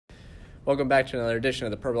Welcome back to another edition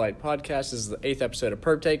of the Purple Light Podcast. This is the 8th episode of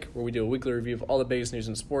Perp Take, where we do a weekly review of all the biggest news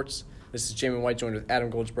in sports. This is Jamie White, joined with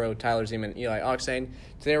Adam Goldsboro, Tyler Zeman, and Eli Oxane.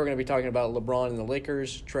 Today we're going to be talking about LeBron and the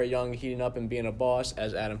Lakers, Trae Young heating up and being a boss,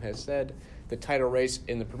 as Adam has said, the title race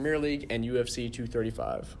in the Premier League, and UFC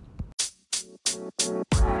 235.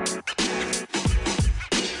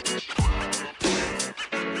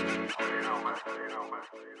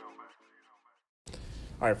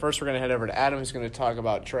 All right, first we're going to head over to Adam, who's going to talk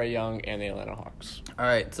about Trae Young and the Atlanta Hawks. All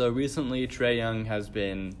right, so recently Trae Young has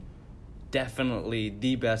been definitely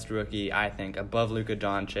the best rookie, I think, above Luka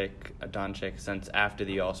Doncic since after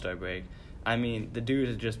the All-Star break. I mean, the dude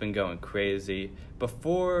has just been going crazy.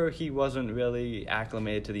 Before, he wasn't really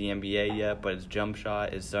acclimated to the NBA yet, but his jump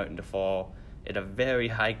shot is starting to fall at a very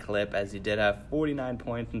high clip, as he did have 49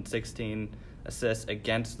 points and 16 assists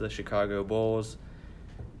against the Chicago Bulls.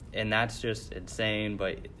 And that's just insane,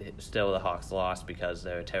 but still the Hawks lost because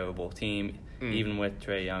they're a terrible team, even with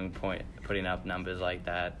Trae Young putting up numbers like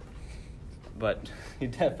that. But he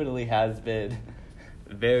definitely has been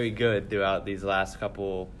very good throughout these last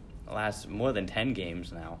more than 10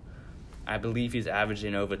 games now. I believe he's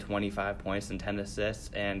averaging over 25 points and 10 assists,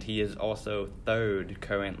 and he is also third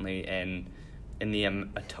currently in the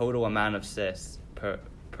a total amount of assists per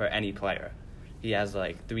any player. He has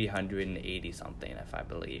like 380 something, if I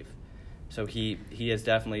believe. So he has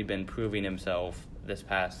definitely been proving himself this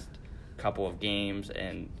past couple of games,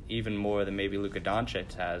 and even more than maybe Luka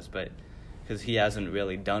Doncic has, but because he hasn't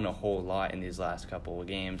really done a whole lot in these last couple of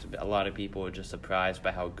games. A lot of people are just surprised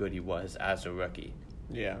by how good he was as a rookie.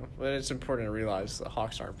 Yeah, but it's important to realize the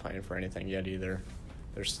Hawks aren't playing for anything yet either.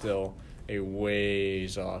 They're still a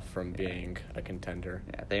ways off from being a contender.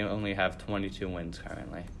 Yeah, they only have 22 wins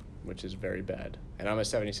currently, which is very bad. And I'm a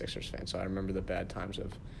 76ers fan, so I remember the bad times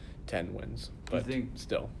of 10 wins. But Do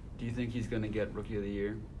you think he's going to get Rookie of the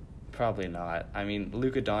Year? Probably not. I mean,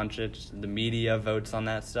 Luka Doncic, the media votes on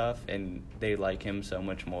that stuff, and they like him so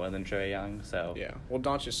much more than Trae Young. So yeah, well,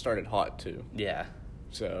 Doncic started hot too. Yeah.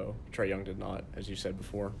 So Trae Young did not, as you said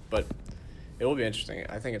before. But it will be interesting.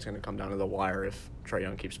 I think it's going to come down to the wire if Trae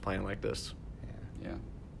Young keeps playing like this. Yeah.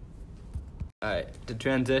 All right, to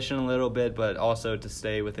transition a little bit, but also to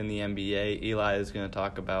stay within the NBA, Eli is going to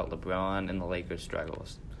talk about LeBron and the Lakers'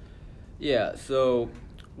 struggles. Yeah, so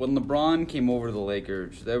when LeBron came over to the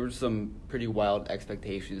Lakers, there were some pretty wild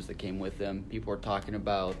expectations that came with them. People were talking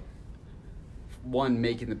about, one,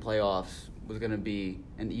 making the playoffs was going to be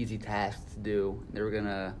an easy task to do. They were going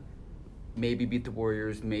to maybe beat the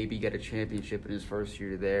Warriors, maybe get a championship in his first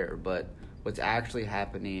year there, but what's actually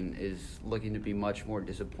happening is looking to be much more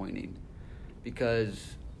disappointing,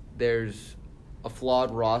 because there's a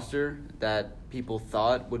flawed roster that people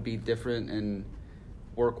thought would be different and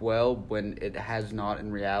work well when it has not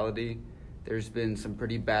in reality. There's been some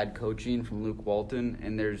pretty bad coaching from Luke Walton,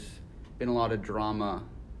 and there's been a lot of drama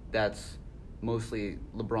that's mostly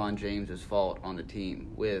LeBron James' fault on the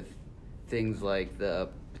team, with things like the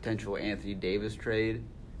potential Anthony Davis trade,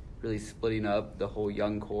 really splitting up the whole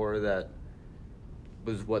young core that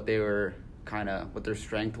was what their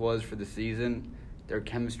strength was for the season. Their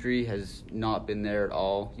chemistry has not been there at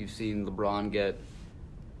all. You've seen LeBron get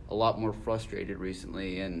a lot more frustrated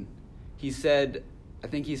recently, and I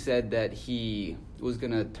think he said that he was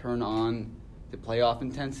going to turn on the playoff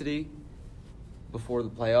intensity before the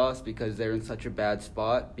playoffs because they're in such a bad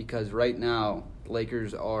spot, because right now the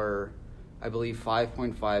Lakers are, I believe,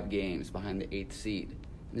 5.5 games behind the 8th seed,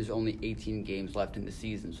 and there's only 18 games left in the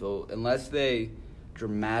season. So unless they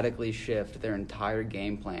dramatically shift their entire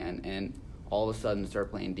game plan and all of a sudden start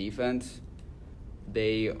playing defense,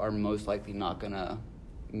 they are most likely not going to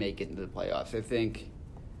make it into the playoffs. I think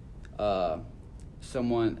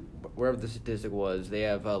wherever the statistic was, they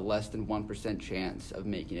have a less than 1% chance of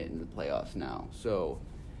making it into the playoffs now. So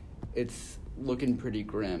it's looking pretty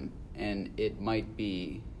grim, and it might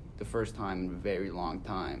be the first time in a very long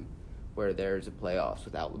time where there's a playoffs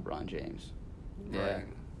without LeBron James. Yeah. Right.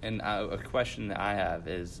 And a question that I have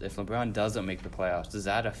is, if LeBron doesn't make the playoffs, does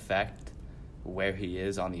that affect where he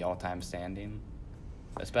is on the all-time standing,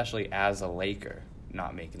 especially as a Laker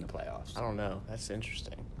not making the playoffs? I don't know. That's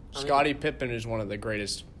interesting. Scottie Pippen is one of the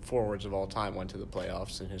greatest forwards of all time, went to the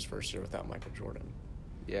playoffs in his first year without Michael Jordan.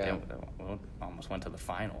 Yeah. They almost went to the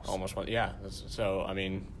finals. Almost went, yeah. So, I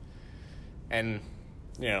mean, and,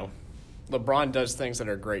 you know, LeBron does things that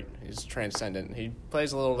are great. He's transcendent. He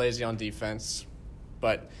plays a little lazy on defense,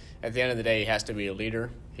 but at the end of the day, he has to be a leader.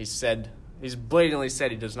 He's blatantly said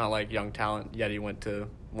he does not like young talent, yet he went to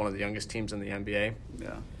one of the youngest teams in the NBA.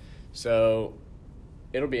 Yeah. So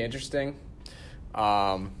it'll be interesting.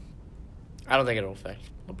 I don't think it'll affect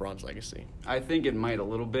LeBron's legacy. I think it might a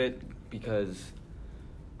little bit, because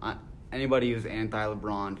anybody who's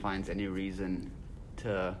anti-LeBron finds any reason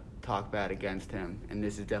to talk bad against him, and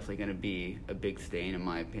this is definitely going to be a big stain in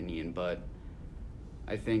my opinion, but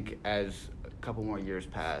I think as a couple more years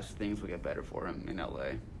pass, things will get better for him in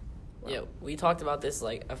LA. Yeah, we talked about this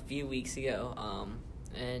like a few weeks ago,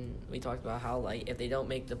 and we talked about how like if they don't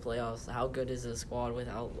make the playoffs, how good is the squad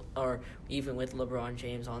without, or even with LeBron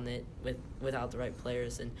James on it, without the right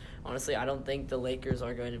players. And honestly, I don't think the Lakers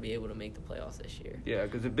are going to be able to make the playoffs this year. Yeah,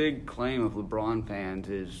 because a big claim of LeBron fans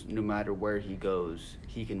is no matter where he goes,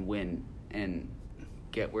 he can win and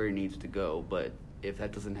get where he needs to go. But if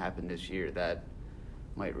that doesn't happen this year, that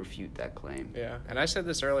might refute that claim. Yeah, and I said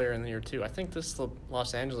this earlier in the year too. I think this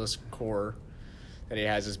Los Angeles core that he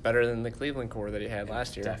has is better than the Cleveland core that he had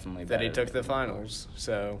last year. Definitely that he better took the finals.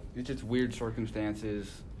 So It's just weird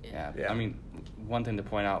circumstances. Yeah. Yeah. I mean, one thing to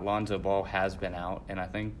point out, Lonzo Ball has been out, and I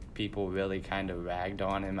think people really kind of ragged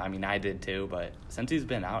on him. I mean, I did too, but since he's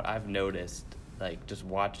been out, I've noticed, like, just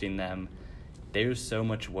watching them, they're so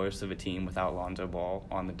much worse of a team without Lonzo Ball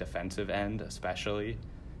on the defensive end, especially.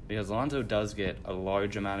 Because Lonzo does get a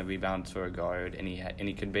large amount of rebounds for a guard, and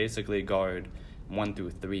he can basically guard 1 through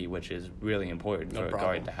 3, which is really important for a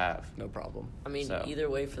guard to have. No problem. I mean, So. Either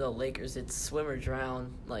way for the Lakers, it's swim or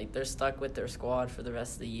drown. Like, they're stuck with their squad for the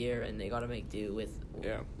rest of the year, and they got to make do with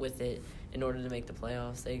it in order to make the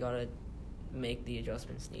playoffs. They got to make the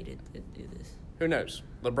adjustments needed to do this. Who knows?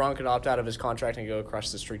 LeBron could opt out of his contract and go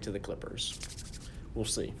across the street to the Clippers. We'll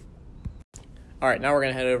see. All right, now we're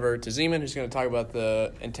going to head over to Zeman, who's going to talk about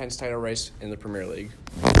the intense title race in the Premier League.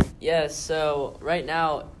 Yeah, so right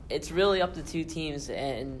now it's really up to two teams,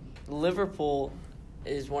 and Liverpool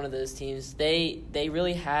is one of those teams. They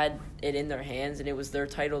really had it in their hands, and it was their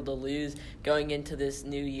title to lose going into this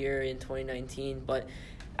new year in 2019. But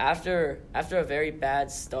after a very bad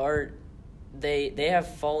start, they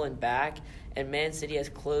have fallen back, and Man City has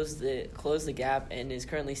closed the gap and is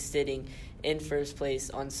currently sitting in first place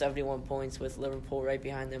on 71 points with Liverpool right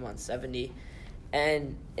behind them on 70.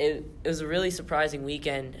 And it was a really surprising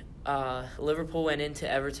weekend. Liverpool went into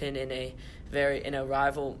Everton in a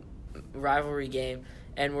rivalry game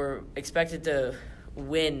and were expected to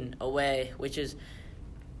win away, which is,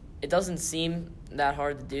 it doesn't seem that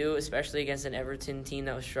hard to do, especially against an Everton team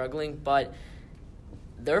that was struggling, but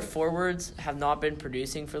their forwards have not been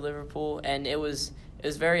producing for Liverpool, and it was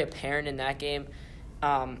very apparent in that game.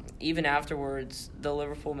 Even afterwards, the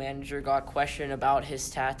Liverpool manager got questioned about his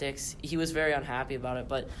tactics. He was very unhappy about it,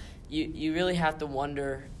 but you really have to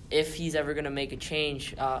wonder if he's ever going to make a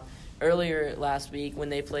change. Earlier last week, when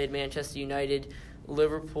they played Manchester United,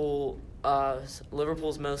 Liverpool's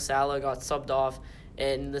Mo Salah got subbed off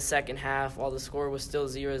in the second half while the score was still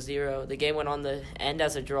 0-0. The game went on the end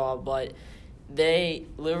as a draw, but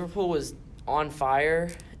Liverpool was on fire.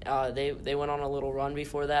 They went on a little run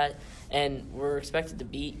before that, and were expected to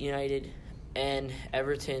beat United and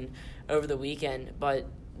Everton over the weekend. But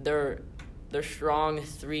their strong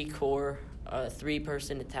three-person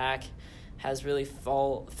attack has really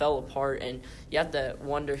fell apart, and you have to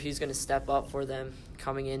wonder who's going to step up for them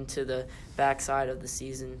coming into the backside of the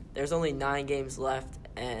season. There's only 9 games left,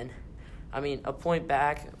 and I mean, a point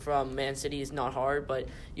back from Man City is not hard, but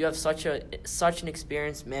you have such an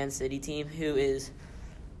experienced Man City team who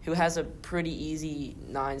has a pretty easy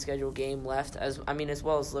 9 scheduled game left, as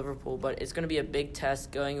well as Liverpool. But it's going to be a big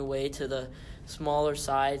test going away to the smaller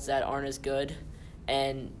sides that aren't as good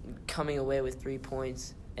and coming away with 3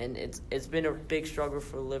 points. And it's been a big struggle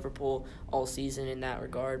for Liverpool all season in that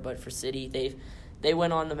regard. But for City, they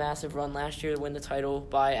went on the massive run last year to win the title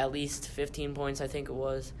by at least 15 points, I think it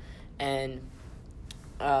was. And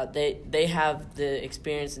they have the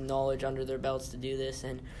experience and knowledge under their belts to do this.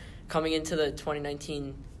 And coming into the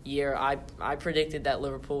 2019 year, I predicted that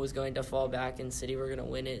Liverpool was going to fall back and City were going to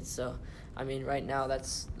win it. So, I mean, right now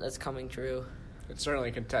that's coming true. It's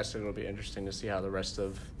certainly contested. It'll be interesting to see how the rest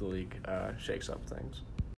of the league shakes up things.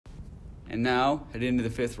 And now, heading into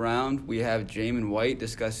the 5th round, we have Jamin White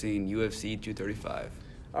discussing UFC 235.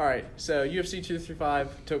 All right, so UFC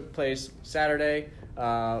 235 took place Saturday,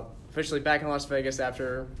 officially back in Las Vegas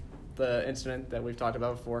after the incident that we've talked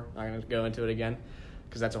about before. I'm not going to go into it again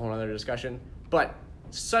because that's a whole other discussion. But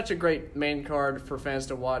such a great main card for fans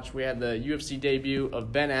to watch. We had the UFC debut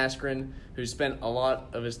of Ben Askren, who spent a lot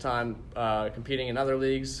of his time competing in other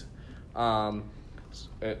leagues,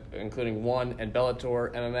 including ONE and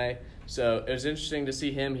Bellator MMA. So it was interesting to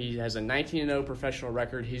see him. He has a 19-0 professional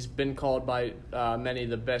record. He's been called by many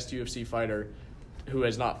the best UFC fighter who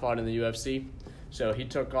has not fought in the UFC. So he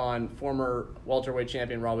took on former welterweight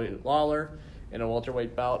champion Robbie Lawler in a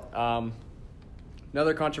welterweight bout.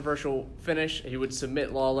 Another controversial finish. He would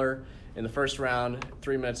submit Lawler in the first round,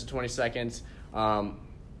 3 minutes and 20 seconds.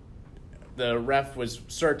 The ref was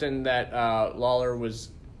certain that Lawler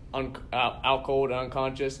was out cold and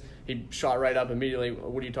unconscious. He shot right up immediately.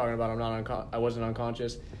 What are you talking about? I wasn't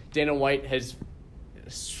unconscious. Dana White has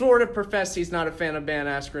sort of professed he's not a fan of Ben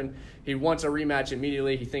Askren. He wants a rematch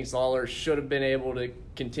immediately. He thinks Lawler should have been able to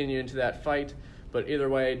continue into that fight. But either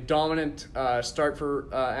way, dominant start for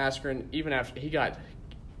Askren. Even after he got,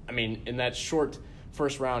 in that short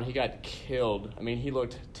first round, he got killed. He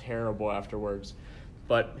looked terrible afterwards.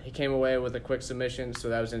 But he came away with a quick submission, so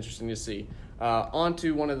that was interesting to see. On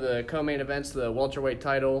to one of the co-main events, the welterweight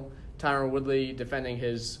title. Tyron Woodley defending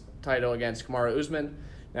his title against Kamaru Usman.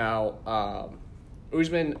 Now,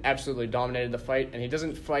 Usman absolutely dominated the fight, and he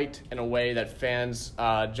doesn't fight in a way that fans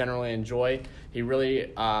generally enjoy. He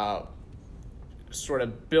really sort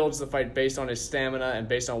of builds the fight based on his stamina and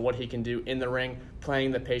based on what he can do in the ring,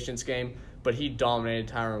 playing the patience game. But he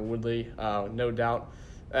dominated Tyron Woodley, no doubt.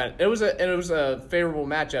 It was a favorable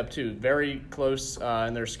matchup too. Very close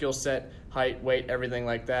in their skill set, height, weight, everything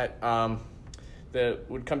like that. That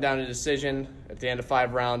would come down to decision at the end of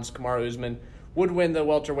 5 rounds. Kamaru Usman would win the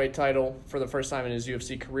welterweight title for the first time in his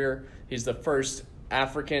UFC career. He's the first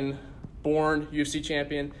African-born UFC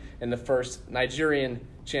champion and the first Nigerian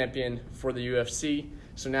champion for the UFC.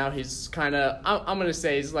 So now he's kind of, I'm going to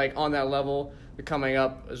say he's like on that level, coming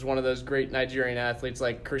up as one of those great Nigerian athletes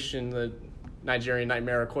like Christian, the Nigerian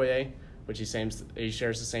Nightmare Okoye, which he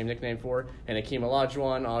shares the same nickname for, and Akeem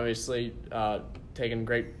Olajuwon, obviously taking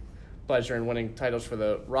great pleasure in winning titles for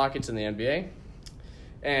the Rockets in the NBA.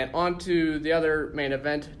 And on to the other main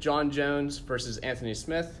event, Jon Jones versus Anthony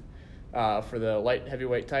Smith for the light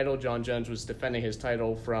heavyweight title. Jon Jones was defending his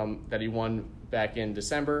title that he won back in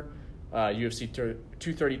December, UFC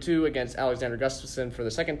 232 against Alexander Gustafsson for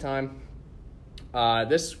the second time.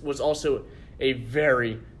 This was also a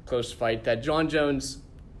very close fight that Jon Jones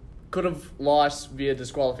could have lost via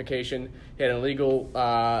disqualification. He had an illegal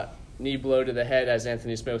knee blow to the head as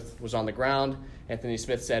Anthony Smith was on the ground. Anthony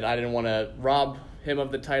Smith said, "I didn't want to rob him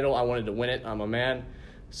of the title. I wanted to win it. I'm a man."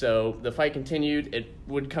 So the fight continued. It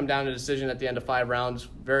would come down to a decision at the end of 5 rounds.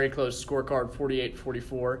 Very close scorecard,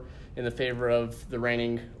 48-44 in the favor of the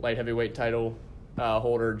reigning light heavyweight title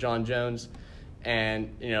holder, Jon Jones. And,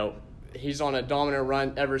 he's on a dominant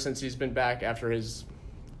run ever since he's been back after his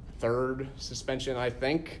 3rd suspension, I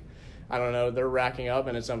think. I don't know. They're racking up,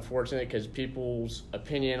 and it's unfortunate because people's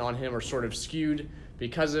opinion on him are sort of skewed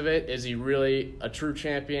because of it. Is he really a true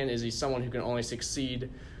champion? Is he someone who can only succeed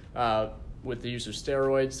with the use of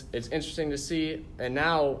steroids? It's interesting to see. And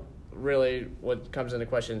now, really, what comes into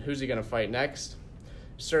question, who's he going to fight next?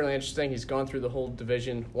 Certainly interesting. He's gone through the whole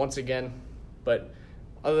division once again. But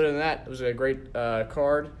other than that, it was a great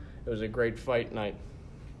card. It was a great fight night.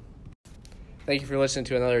 Thank you for listening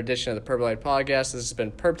to another edition of the Purple Light Podcast. This has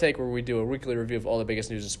been Perp Take, where we do a weekly review of all the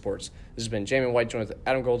biggest news in sports. This has been Jamie White, joined with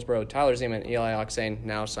Adam Goldsboro, Tyler Zeman, and Eli Oxane,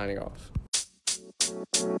 now signing off.